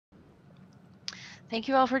Thank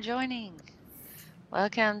you all for joining.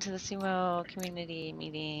 Welcome to the SUMO community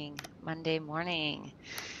meeting Monday morning.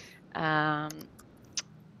 Um,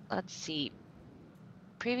 let's see.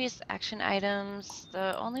 Previous action items,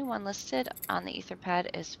 the only one listed on the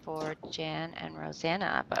Etherpad is for Jan and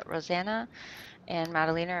Rosanna, but Rosanna and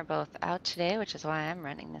Madalena are both out today, which is why I'm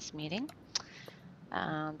running this meeting.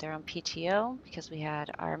 They're on PTO because we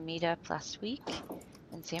had our meetup last week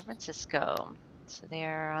in San Francisco. So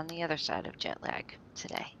they're on the other side of jet lag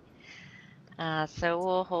today. So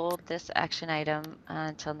we'll hold this action item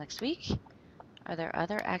until next week. Are there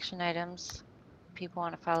other action items people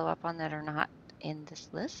want to follow up on that are not in this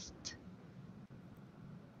list?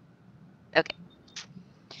 Okay.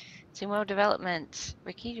 Sumo development.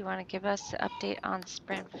 Ricky, do you want to give us an update on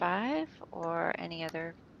Sprint 5 or any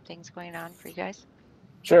other things going on for you guys?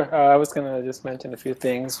 Sure. I was gonna just mention a few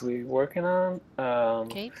things we're working on.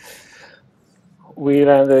 Okay. We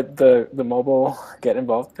landed the mobile get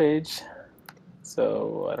involved page.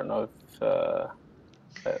 So I don't know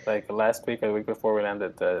if like last week or the week before we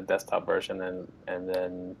landed the desktop version, and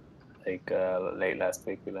then like late last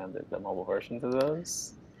week we landed the mobile versions of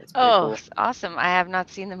those. It's pretty Oh, cool. awesome. I have not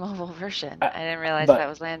seen the mobile version. Uh, I didn't realize that but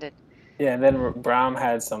was landed. yeah, and then Braum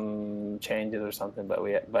had some changes or something,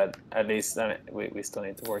 but at least I mean, we still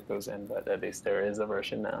need to work those in. But at least there is a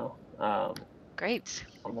version now. Great.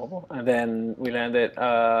 On mobile. And then we landed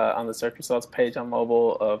on the search results page on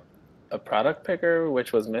mobile of a product picker,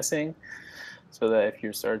 which was missing, so that if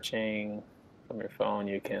you're searching from your phone,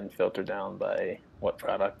 you can filter down by what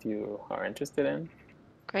product you are interested in.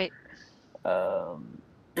 Great. Um,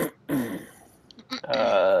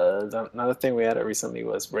 Another thing we added recently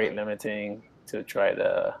was rate limiting to try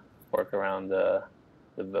to work around the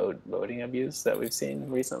voting abuse that we've seen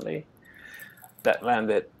recently. That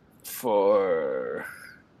landed for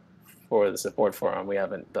for the support forum. We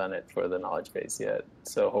haven't done it for the knowledge base yet.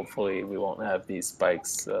 So hopefully we won't have these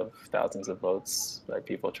spikes of thousands of votes by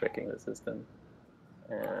people tricking the system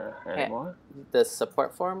anymore. The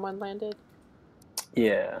support forum one landed?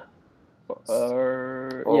 Yeah.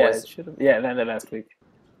 Or Or yeah, was it should have. Yeah, it landed last week.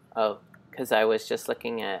 oh, because I was just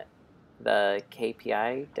looking at the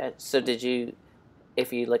KPI. So did you?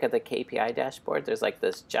 If you look at the KPI dashboard, there's like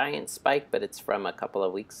this giant spike, but it's from a couple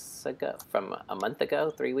of weeks ago, from a month ago,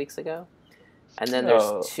 3 weeks ago, and then there's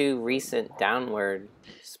Oh, two recent downward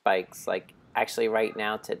spikes. Like actually, right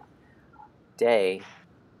now today.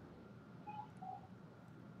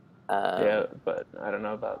 yeah, but I don't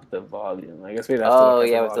know about the volume. I guess we'd have to Oh look at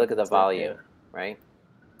yeah, the we have to look volume at and the see. Yeah, volume, right?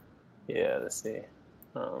 yeah. Let's see.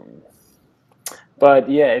 Um, but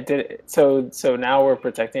yeah, it did. So now we're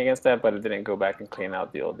protecting against that, but it didn't go back and clean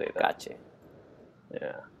out the old data. Got you.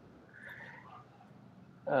 Yeah.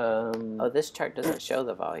 Oh, this chart doesn't show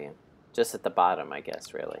the volume, just at the bottom, I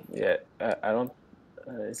guess. Really. Yeah. I don't.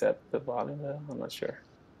 Is that the volume though? I'm not sure.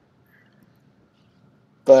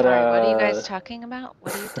 But Sorry, what are you guys talking about?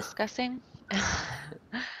 What are you discussing?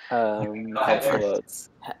 helpful votes.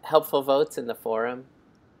 Helpful votes in the forum.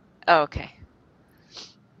 Oh, okay.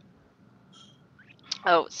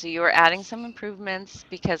 Oh, so you were adding some improvements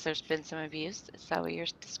because there's been some abuse. Is that what you're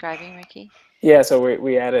describing, Ricky? Yeah, so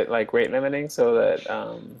we added like rate limiting so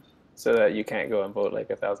that you can't go and vote like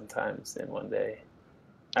 1,000 times in one day.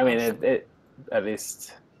 I mean, Awesome. it at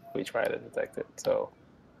least we try to detect it, so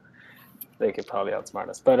they could probably outsmart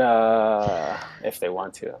us. But if they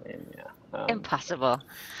want to, I mean, yeah. Impossible.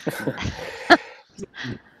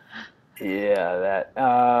 Yeah, that.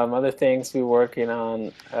 Other things we're working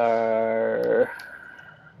on are.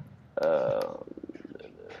 Uh,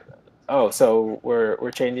 so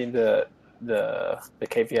we're changing the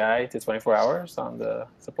KPI to 24 hours on the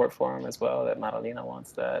support forum as well. That Madalena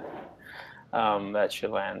wants that. That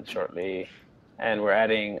should land shortly, and we're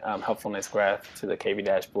adding helpfulness graph to the KB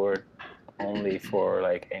dashboard only for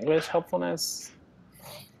like English helpfulness.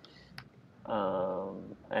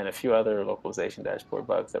 And a few other localization dashboard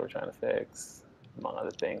bugs that we're trying to fix, among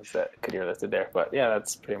other things that could be listed there. But yeah,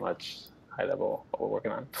 that's pretty much high level what we're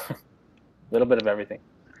working on. A little bit of everything.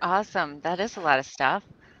 Awesome. That is a lot of stuff.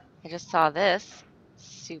 I just saw this.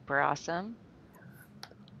 Super awesome.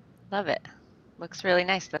 Love it. Looks really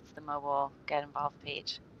nice. That's the mobile Get Involved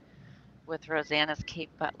page with Rosanna's Kate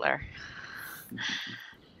Butler.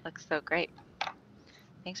 Looks so great.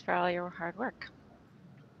 Thanks for all your hard work.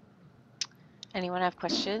 Anyone have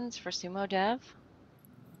questions for Sumo Dev?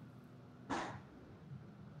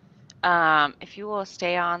 If you will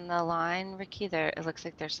stay on the line, Ricky, it looks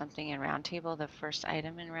like there's something in Roundtable, the first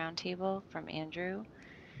item in Roundtable from Andrew.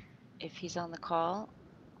 If he's on the call,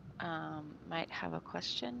 might have a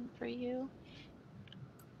question for you.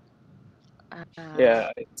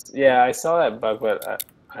 Yeah, I saw that bug, but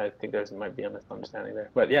I think there's might be a misunderstanding there.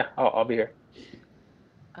 But yeah, I'll be here.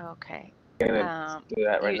 Okay. Gonna do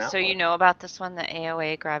that right now. So you know about this one, the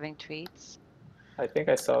AOA grabbing tweets? I think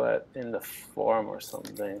I saw that in the forum or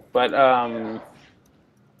something. But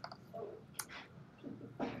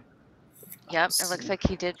Yep, it looks like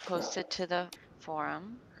he did post it to the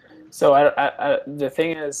forum. so the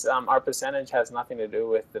thing is, our percentage has nothing to do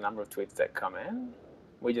with the number of tweets that come in.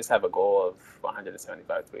 We just have a goal of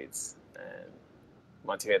 175 tweets, and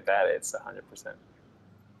once you hit that, it's 100%.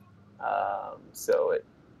 So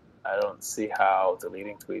I don't see how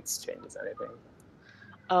deleting tweets changes anything.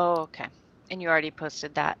 Oh, okay. And you already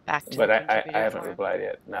posted that back to But the I contributor haven't forum? replied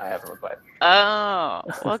yet. No, I haven't replied. Oh,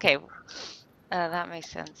 okay. That makes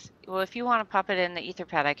sense. Well, if you want to pop it in the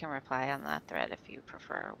Etherpad, I can reply on that thread if you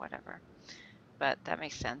prefer or whatever. But that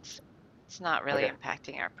makes sense. It's not really Okay.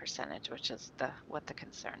 impacting our percentage, which is what the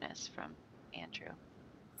concern is from Andrew.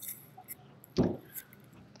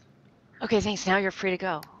 Okay, thanks. Now you're free to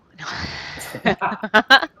go.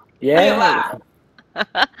 Yeah.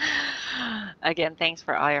 Again, thanks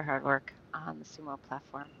for all your hard work on the SUMO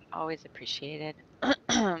platform. Always appreciated.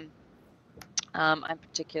 I'm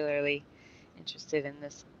particularly interested in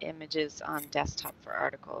this images on desktop for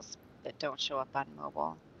articles that don't show up on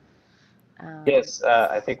mobile. Yes,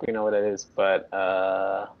 I think we know what it is, but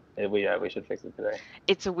we should fix it today.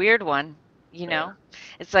 It's a weird one, you know?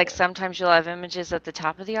 It's like sometimes you'll have images at the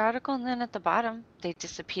top of the article and then at the bottom they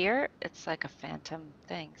disappear. It's like a phantom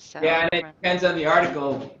thing. So yeah, and it depends on the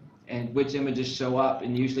article and which images show up.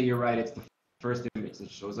 And usually you're right, it's the first image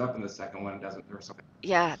that shows up and the second one doesn't or something.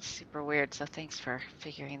 Yeah, it's super weird. So thanks for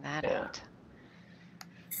figuring that Yeah. out.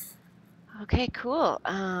 Okay, cool.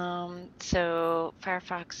 So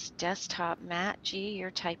Firefox desktop, Matt G, you're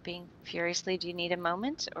typing furiously. Do you need a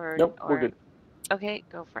moment or? Nope, we're good. Okay,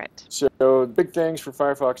 go for it. So big things for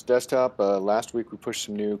Firefox desktop. Last week we pushed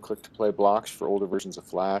some new click-to-play blocks for older versions of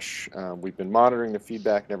Flash. We've been monitoring the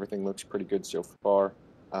feedback and everything looks pretty good so far.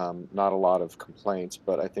 Not a lot of complaints,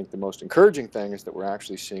 but I think the most encouraging thing is that we're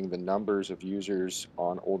actually seeing the numbers of users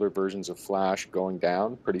on older versions of Flash going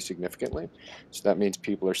down pretty significantly. So that means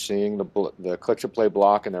people are seeing the click-to-play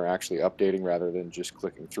block and they're actually updating rather than just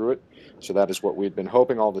clicking through it. So that is what we'd been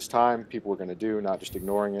hoping all this time people were going to do, not just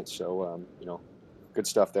ignoring it. So, good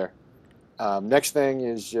stuff there. Next thing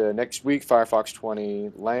is next week Firefox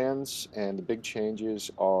 20 lands, and the big changes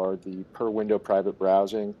are the per window private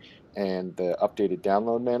browsing and the updated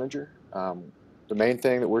download manager. The main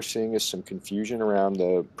thing that we're seeing is some confusion around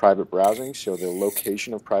the private browsing. So the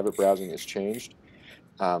location of private browsing has changed.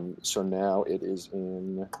 So now it is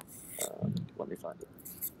in, let me find it.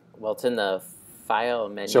 Well, it's in the file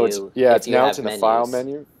menu. So it's in the file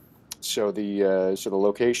menu. So the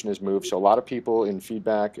location has moved. So a lot of people in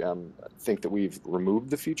feedback think that we've removed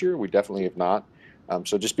the feature. We definitely have not.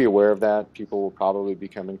 So just be aware of that. People will probably be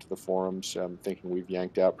coming to the forums thinking we've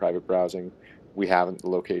yanked out private browsing. We haven't. The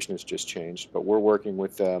location has just changed. But we're working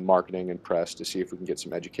with marketing and press to see if we can get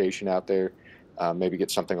some education out there. Maybe get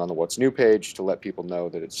something on the What's New page to let people know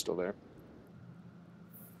that it's still there.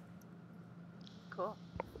 Cool.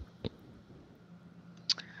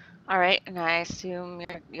 All right, and I assume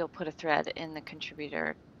you'll put a thread in the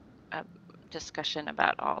contributor discussion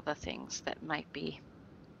about all the things that might be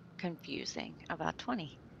confusing about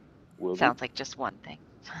 20. Sounds like just one thing.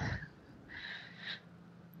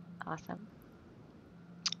 Awesome.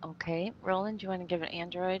 Okay, Roland, do you want to give an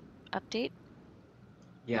Android update?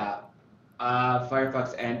 Yeah.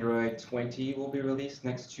 Firefox Android 20 will be released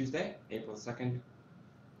next Tuesday, April 2nd,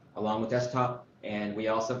 along with desktop. And we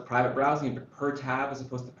also have private browsing per tab as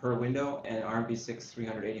opposed to per window, and ARMv6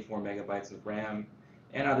 384 megabytes of RAM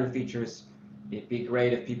and other features. It'd be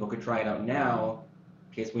great if people could try it out now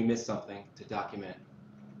in case we miss something to document,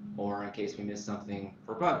 or in case we miss something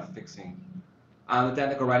for bug fixing. The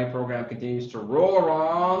technical writing program continues to roll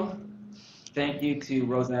along. Thank you to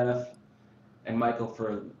Rosanna and Michael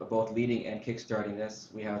for both leading and kickstarting this.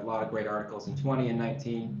 We have a lot of great articles in 20 and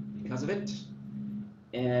 19 because of it.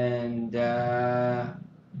 And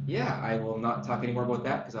yeah, I will not talk any more about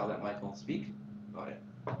that because I'll let Michael speak about it.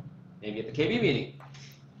 Maybe at the KB meeting,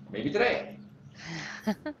 maybe today.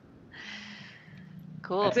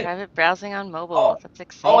 Cool. That's it. Private browsing on mobile. That's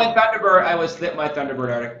exciting. Oh, and Thunderbird, I will slip my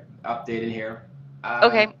Thunderbird article update in here.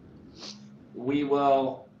 Okay.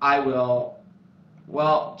 Well,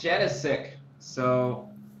 Jen is sick, so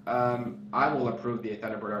I will approve the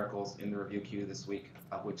Thunderbird articles in the review queue this week,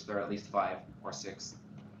 of which there are at least 5 or 6.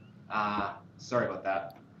 Sorry about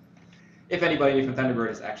that. If anybody from Thunderbird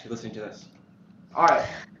is actually listening to this. All right.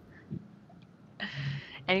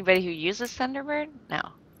 Anybody who uses Thunderbird? No.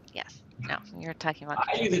 Yes. No, you're talking about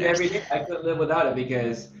I use it every day. I couldn't live without it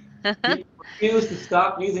because people refuse to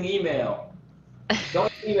stop using email.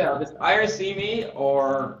 Don't email, just IRC me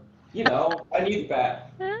or, I need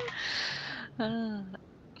that.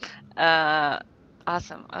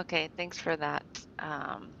 Awesome. Okay, thanks for that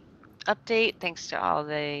update. Thanks to all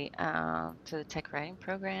the to the tech writing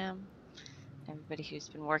program, everybody who's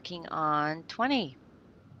been working on 20,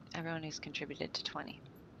 everyone who's contributed to 20.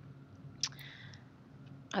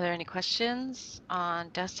 Are there any questions on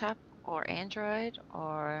desktop or Android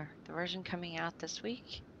or the version coming out this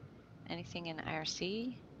week? Anything in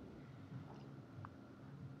IRC?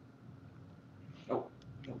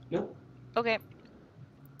 Nope. Okay.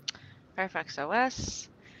 Firefox OS.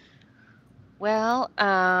 Well,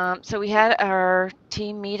 so we had our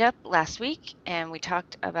team meetup last week, and we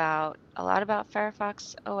talked about a lot about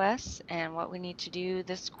Firefox OS, and what we need to do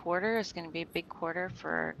this quarter is going to be a big quarter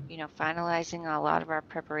for, finalizing a lot of our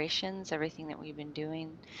preparations, everything that we've been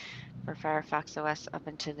doing for Firefox OS up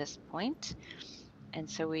until this point. And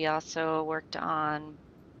so we also worked on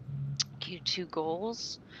Q2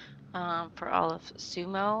 goals for all of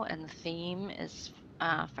SUMO, and the theme is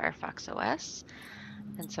Firefox OS.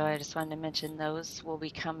 And so I just wanted to mention those will be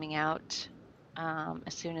coming out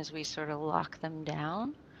as soon as we sort of lock them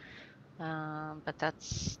down. But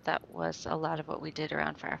that was a lot of what we did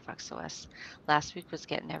around Firefox OS. Last week was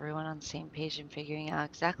getting everyone on the same page and figuring out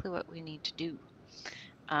exactly what we need to do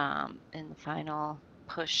in the final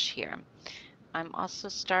push here. I'm also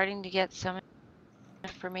starting to get some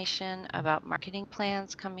information about marketing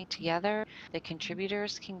plans coming together that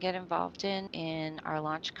contributors can get involved in our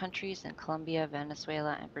launch countries in Colombia,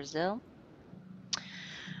 Venezuela, and Brazil.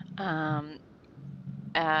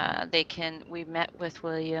 We met with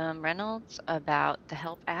William Reynolds about the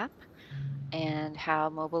Help app and how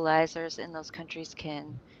mobilizers in those countries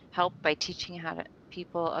can help by teaching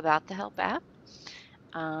people about the Help app.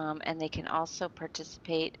 And they can also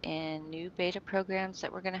participate in new beta programs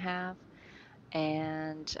that we're going to have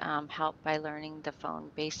and help by learning the phone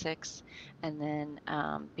basics and then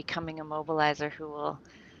becoming a mobilizer who will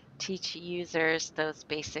teach users those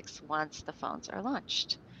basics once the phones are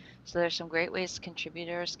launched. So there's some great ways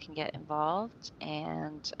contributors can get involved,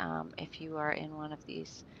 and if you are in one of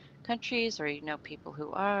these countries or you know people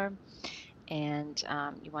who are and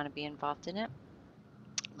you want to be involved in it,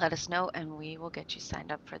 let us know and we will get you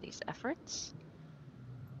signed up for these efforts.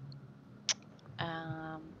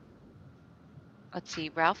 Let's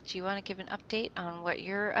see, Ralph, do you want to give an update on what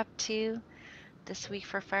you're up to this week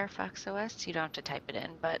for Firefox OS? You don't have to type it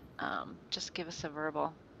in, but just give us a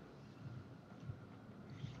verbal.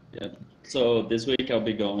 Yeah, so this week I'll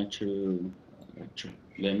be going to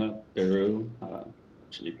Lima, Peru.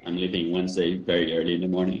 Actually, I'm leaving Wednesday very early in the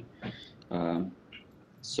morning. And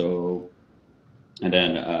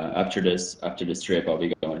then after this trip, I'll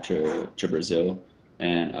be going to Brazil,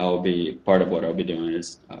 and part of what I'll be doing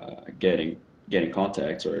is getting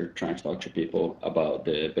contacts or trying to talk to people about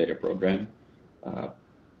the beta program.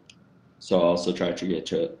 So I'll also try to get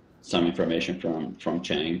some information from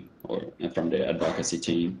Chang and from the advocacy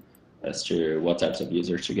team as to what types of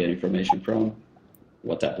users to get information from,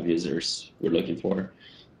 what type of users we're looking for,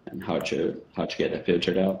 and how to get that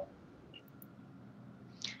filtered out.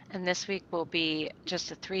 And this week will be just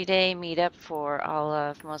a 3-day meetup for all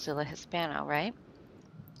of Mozilla Hispano, right?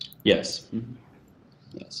 Yes. Mm-hmm.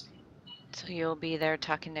 Yes. So you'll be there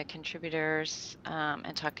talking to contributors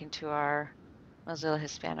and talking to our Mozilla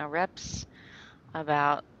Hispano reps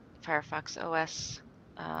about Firefox OS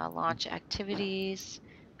launch activities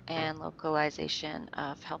and localization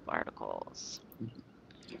of help articles.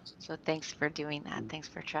 So thanks for doing that. Thanks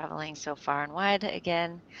for traveling so far and wide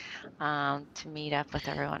again to meet up with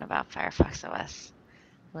everyone about Firefox OS.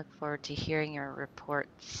 Look forward to hearing your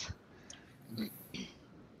reports.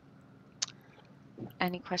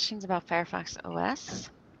 Any questions about Firefox OS?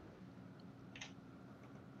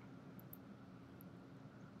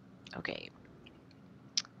 Okay.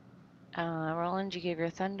 Roland, you gave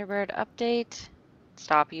your Thunderbird update.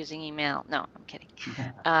 Stop using email. No, I'm kidding.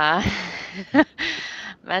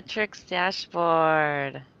 Metrics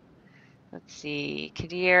dashboard. Let's see.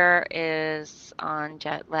 Kadir is on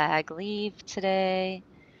jet lag leave today.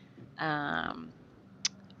 But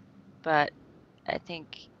I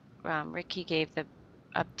think Ricky gave the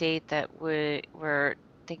update that we're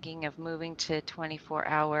thinking of moving to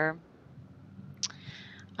 24-hour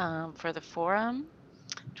for the forum,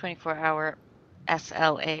 24-hour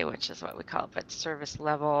SLA, which is what we call it, but service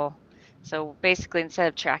level. So basically, instead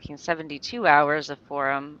of tracking 72 hours of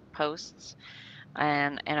forum posts,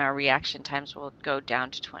 and our reaction times will go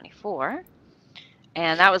down to 24.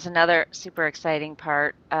 And that was another super exciting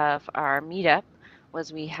part of our meetup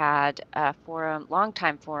was we had a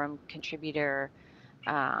longtime forum contributor,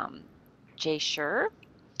 Jay Scher.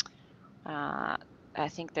 I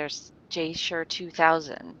think there's Jay Scher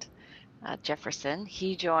 2000. Jefferson.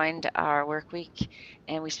 He joined our work week,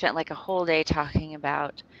 and we spent like a whole day talking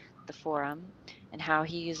about the forum and how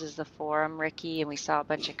he uses the forum, Ricky, and we saw a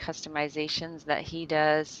bunch of customizations that he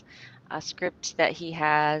does, a script that he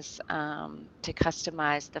has to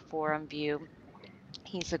customize the forum view.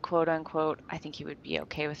 He's a quote unquote, I think he would be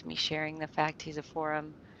okay with me sharing the fact he's a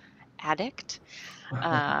forum addict.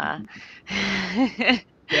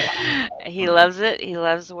 He loves it. He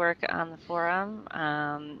loves work on the forum.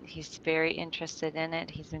 He's very interested in it.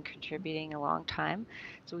 He's been contributing a long time.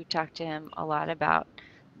 So we talked to him a lot about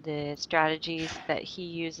the strategies that he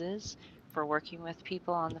uses for working with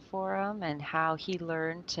people on the forum and how he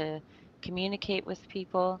learned to communicate with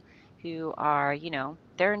people who are,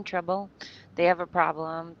 they're in trouble, they have a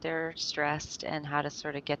problem, they're stressed, and how to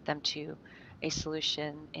sort of get them to a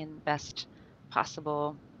solution in the best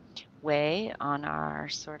possible way on our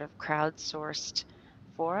sort of crowdsourced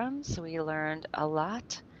forums. So we learned a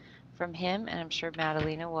lot from him, and I'm sure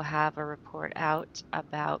Madalena will have a report out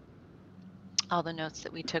about all the notes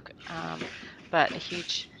that we took. But a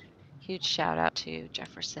huge shout out to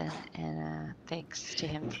Jefferson, and thanks to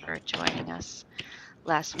him for joining us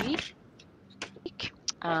last week.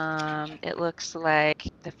 It looks like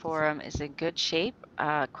the forum is in good shape.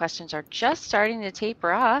 Questions are just starting to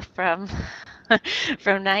taper off from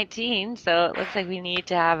from 19, so it looks like we need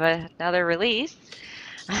to have another release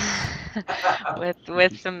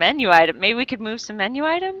with some menu items. Maybe we could move some menu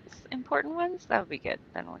items, important ones. That would be good.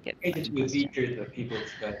 Then we'll get a bunch of questions. Features that people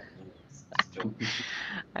expect.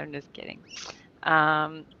 I'm just kidding.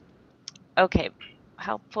 Okay,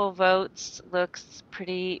 helpful votes looks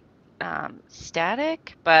pretty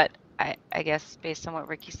static, but I guess based on what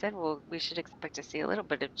Ricky said, we should expect to see a little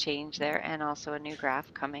bit of change there, and also a new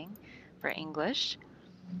graph coming for English.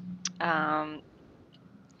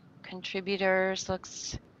 Contributors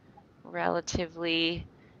looks relatively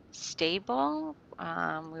stable.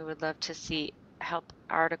 We would love to see help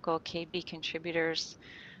article KB contributors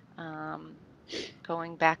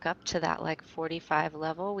going back up to that like 45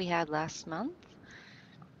 level we had last month.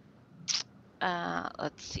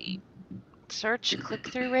 Let's see. Search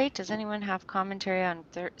click-through rate. Does anyone have commentary on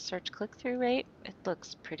search click-through rate? It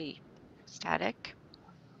looks pretty static.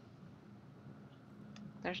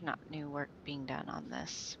 There's not new work being done on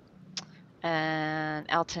this. And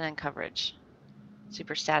Elton and coverage.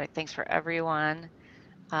 Super static. Thanks for everyone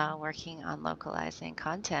working on localizing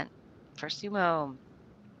content for SUMO.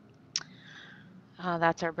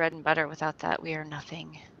 That's our bread and butter. Without that, we are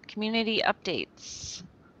nothing. Community updates.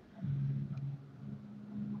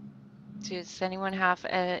 Does anyone have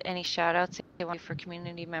any shout outs for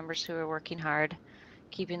community members who are working hard,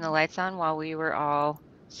 keeping the lights on while we were all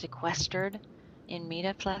sequestered in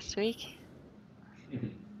meetup last week?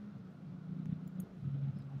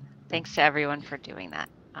 Thanks to everyone for doing that,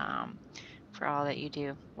 for all that you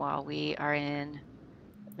do while we are in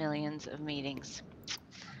millions of meetings.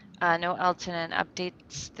 No Elton and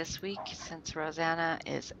updates this week since Rosanna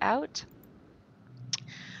is out.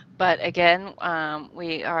 But again,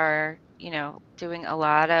 we are, doing a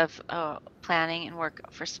lot of planning and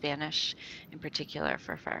work for Spanish, in particular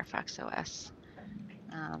for Firefox OS.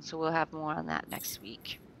 So we'll have more on that next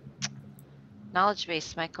week. Knowledge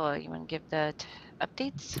base, Michael, you want to give the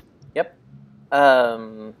updates? Yep.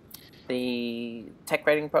 The tech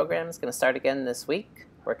writing program is going to start again this week,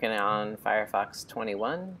 working on Firefox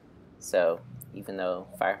 21. So even though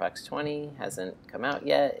Firefox 20 hasn't come out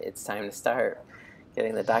yet, it's time to start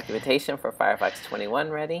getting the documentation for Firefox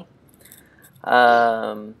 21 ready.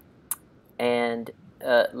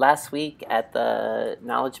 Last week at the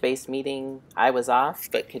knowledge base meeting, I was off,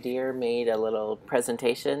 but Kadir made a little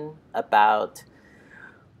presentation about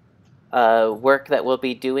work that we'll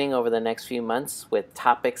be doing over the next few months with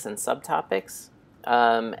topics and subtopics.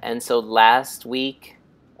 And so last week,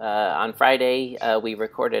 on Friday, we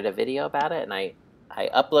recorded a video about it, and I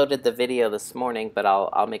uploaded the video this morning, but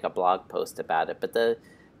I'll make a blog post about it. But the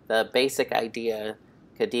basic idea,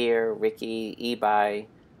 Kadir, Ricky, Ebi,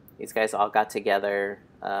 these guys all got together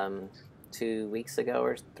 2 weeks ago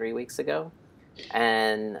or 3 weeks ago,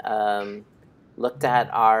 and looked at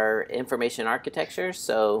our information architecture.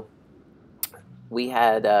 So we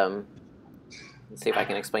had, let's see if I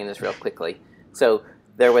can explain this real quickly. So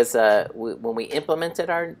there was when we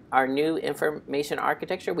implemented our new information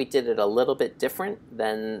architecture, we did it a little bit different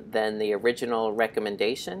than the original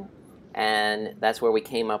recommendation, and that's where we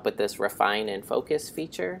came up with this refine and focus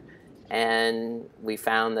feature. and we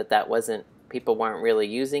found that wasn't, people weren't really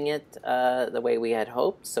using it the way we had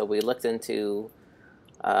hoped. So we looked into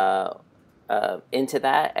that,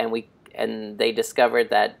 and they discovered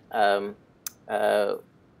that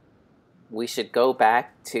we should go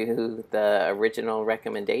back to the original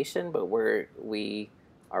recommendation, but we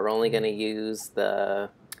are only going to use the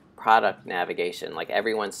product navigation. Like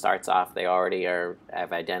everyone starts off, they already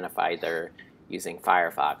have identified they're using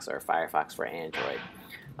Firefox or Firefox for Android.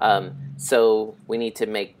 So we need to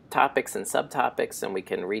make topics and subtopics, and we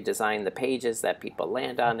can redesign the pages that people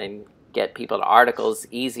land on and get people to articles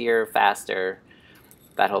easier, faster,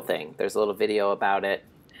 that whole thing. There's a little video about it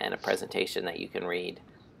and a presentation that you can read.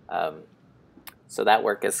 So that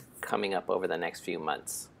work is coming up over the next few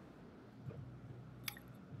months.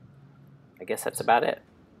 I guess that's about it.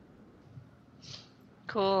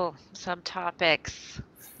 Cool. Subtopics.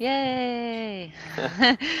 Yay!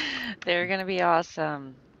 They're going to be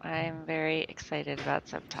awesome. I'm very excited about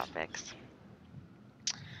subtopics.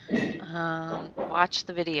 Watch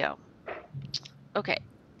the video. Okay.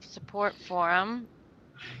 Support forum.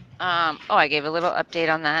 Oh, I gave a little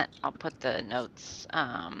update on that. I'll put the notes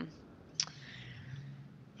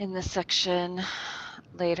in the section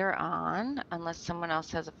later on, unless someone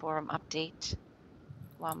else has a forum update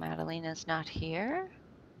while Madalena's not here.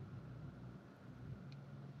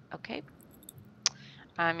 Okay.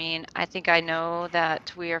 I mean, I think I know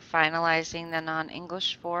that we are finalizing the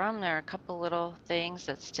non-English forum. There are a couple little things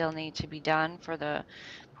that still need to be done for the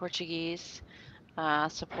Portuguese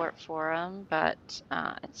support forum, but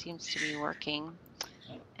it seems to be working.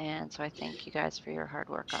 And so I thank you guys for your hard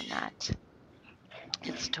work on that.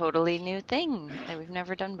 It's a totally new thing that we've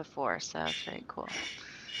never done before, so it's very cool.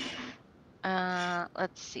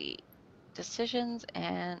 Let's see. Decisions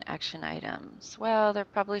and action items. Well, there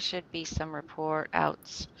probably should be some report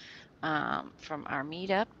outs from our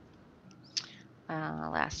meetup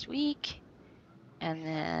last week, and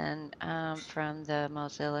then from the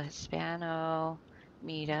Mozilla Hispano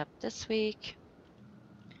meetup this week.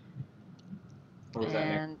 Or is that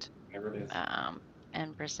next? Whatever it is.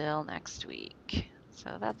 And Brazil next week.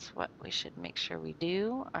 So that's what we should make sure we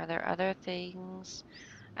do. Are there other things?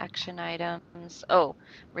 Action items. Oh,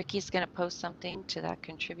 Ricky's going to post something to that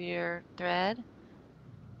contributor thread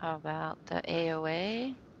about the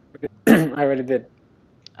AOA. I already did.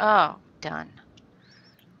 Oh, done.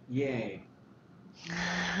 Yay.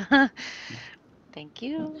 Thank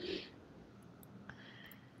you.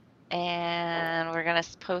 And we're going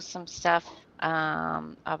to post some stuff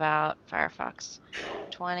about Firefox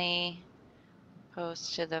 20,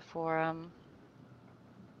 post to the forum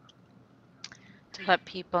to let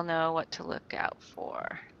people know what to look out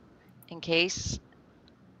for in case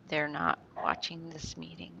they're not watching this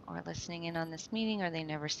meeting or listening in on this meeting, or they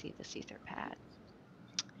never see this Etherpad,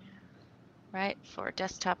 right? For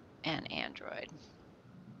desktop and Android.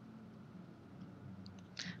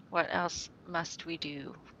 What else must we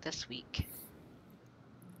do this week?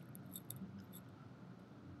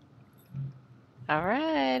 All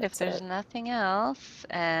right, if there's nothing else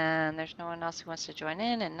and there's no one else who wants to join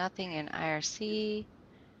in and nothing in IRC,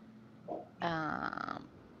 I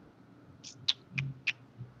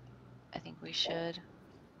think we should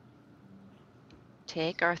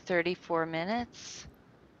take our 34 minutes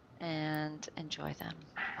and enjoy them.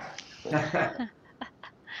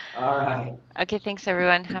 All right. Okay, thanks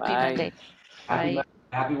everyone. Happy Bye. Monday. Bye.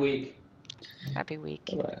 Happy week. Happy week.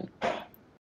 Bye.